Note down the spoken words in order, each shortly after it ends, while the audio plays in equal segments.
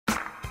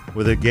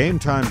With a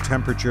game-time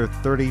temperature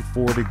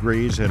 34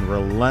 degrees and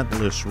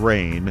relentless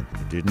rain,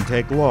 it didn't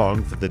take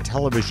long for the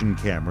television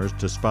cameras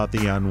to spot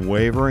the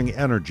unwavering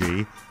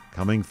energy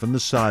coming from the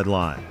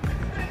sideline.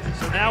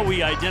 So now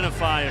we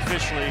identify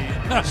officially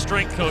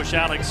strength coach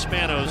Alex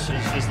Spanos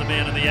as the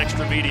man in the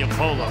extra medium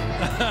polo.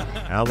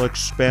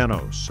 Alex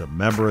Spanos, a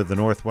member of the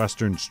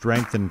Northwestern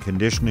strength and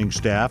conditioning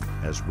staff,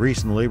 has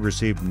recently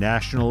received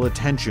national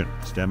attention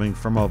stemming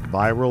from a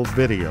viral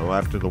video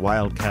after the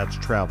Wildcats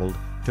traveled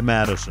to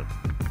Madison.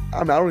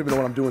 I don't even know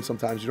what I'm doing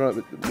sometimes. You know,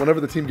 whenever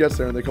the team gets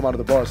there and they come out of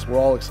the bus, we're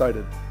all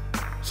excited.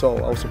 So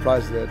I was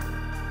surprised that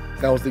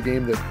that was the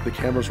game that the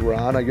cameras were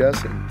on, I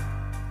guess, and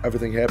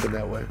everything happened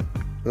that way.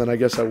 And then I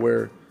guess I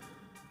wear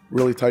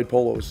really tight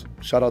polos.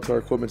 Shout out to our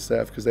equipment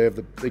staff because they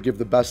give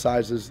the best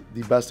sizes,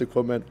 the best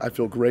equipment. I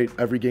feel great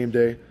every game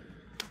day.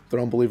 They're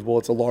unbelievable.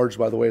 It's a large,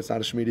 by the way. It's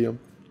not a medium.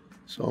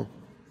 So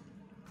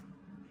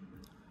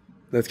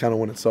that's kind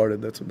of when it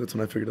started. That's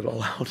when I figured it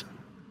all out.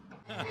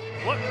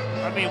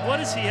 What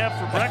does he have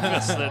for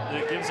breakfast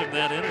that gives him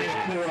that energy?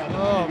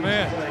 Oh,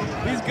 man.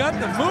 He's got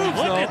the moves,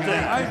 Look though. at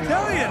that. I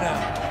tell you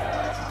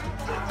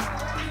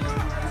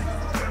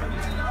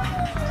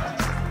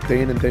now.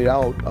 Day in and day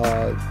out,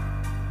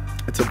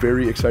 it's a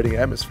very exciting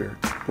atmosphere.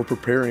 We're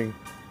preparing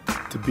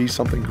to be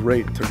something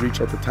great, to reach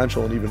our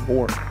potential and even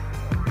more.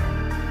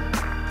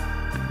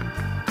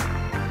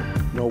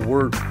 You know,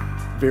 we're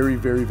very,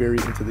 very, very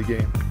into the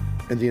game.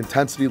 And the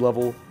intensity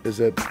level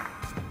is at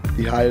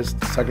the highest,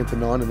 second to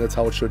none, and that's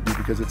how it should be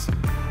because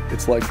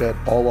it's like that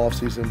all off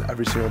season,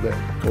 every single day.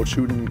 Coach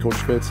Hooten, Coach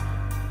Fitz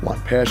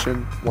want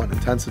passion, want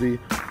intensity,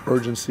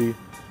 urgency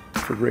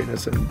for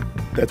greatness, and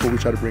that's what we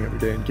try to bring every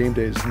day. And game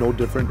day is no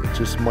different. It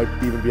just might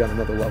even be on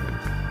another level.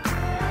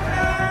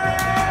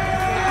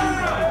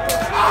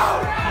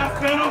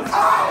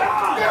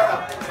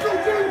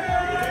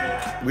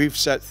 We've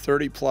set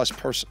 30-plus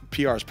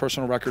PRs,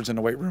 personal records, in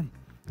the weight room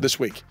this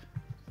week.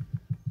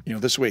 You know,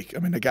 this week. I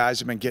mean, the guys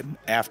have been getting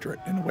after it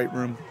in the weight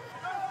room.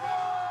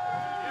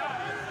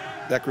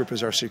 That group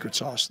is our secret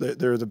sauce.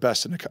 They're the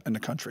best in the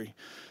country.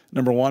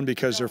 Number one,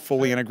 because they're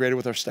fully integrated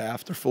with our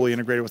staff. They're fully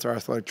integrated with our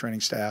athletic training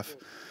staff.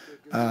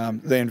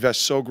 They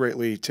invest so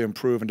greatly to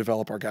improve and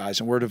develop our guys,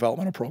 and we're a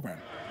developmental program.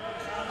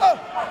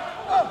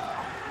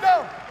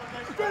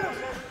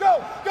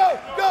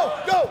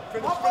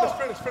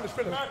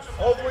 Finish.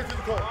 All the way to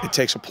the goal. It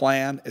takes a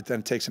plan. It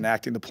then takes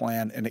enacting the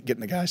plan and getting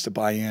the guys to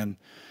buy in.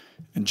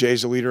 And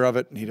Jay's the leader of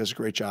it, and he does a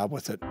great job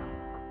with it.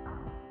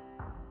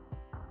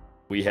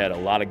 We had a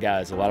lot of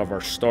guys, a lot of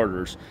our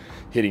starters,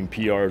 hitting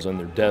PRs on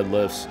their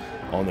deadlifts,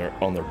 on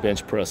their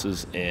bench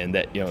presses, and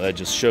that that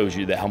just shows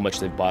you that how much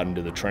they've bought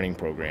into the training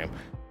program.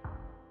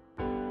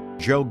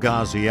 Joe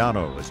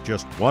Gaziano is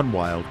just one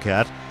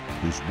Wildcat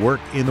whose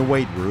work in the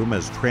weight room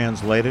has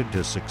translated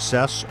to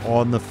success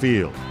on the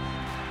field.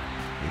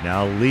 He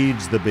now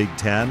leads the Big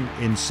Ten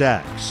in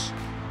sacks.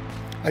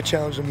 I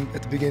challenged him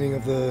at the beginning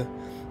of the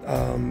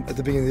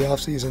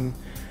offseason,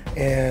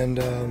 and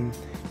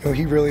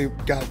he really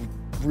got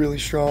really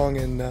strong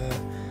and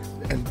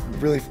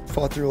really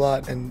fought through a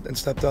lot and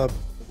stepped up.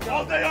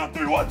 All day on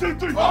three, 1, 2,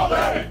 3, all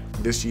day!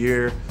 This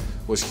year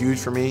was huge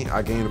for me.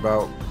 I gained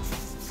about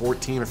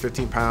 14 or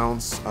 15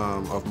 pounds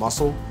of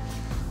muscle,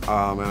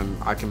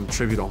 and I can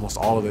attribute almost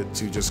all of it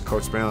to just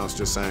Coach Spanos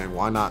just saying,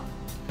 why not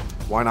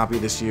be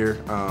this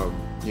year?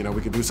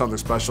 We could do something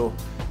special,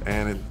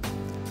 and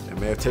it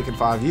may have taken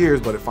 5 years,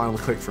 but it finally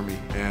clicked for me,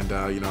 and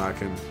I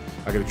can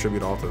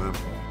attribute all to them.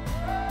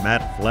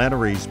 Matt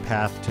Flannery's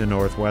path to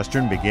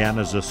Northwestern began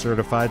as a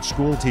certified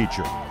school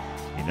teacher.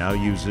 He now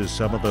uses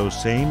some of those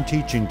same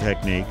teaching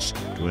techniques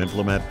to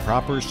implement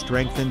proper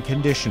strength and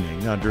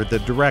conditioning under the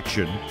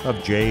direction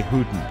of Jay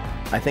Hooten.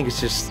 I think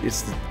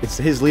it's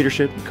his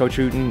leadership, Coach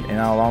Hooten, and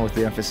along with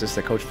the emphasis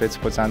that Coach Fitz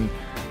puts on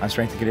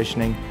strength and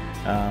conditioning.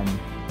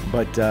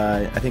 But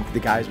I think we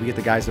get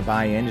the guys to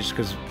buy in just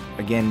because,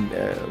 again,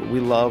 we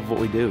love what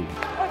we do.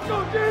 Let's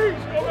go, Dean!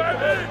 Go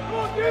ahead,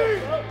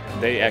 Dean!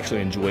 They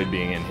actually enjoy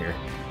being in here,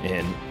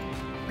 and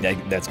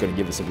that's going to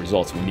give us the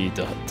results we need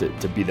to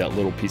be that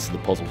little piece of the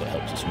puzzle that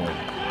helps us win.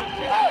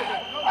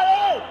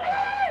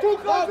 Two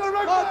clocks to the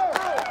red flag!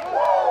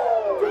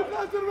 Two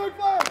clocks to the red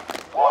flag!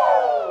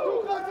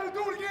 Two clocks to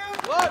do it again!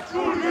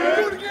 Do it again!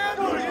 Do it again!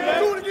 Do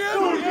it again!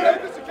 Do it again! Hey,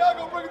 this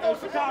Chicago, bring it down,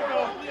 Chicago!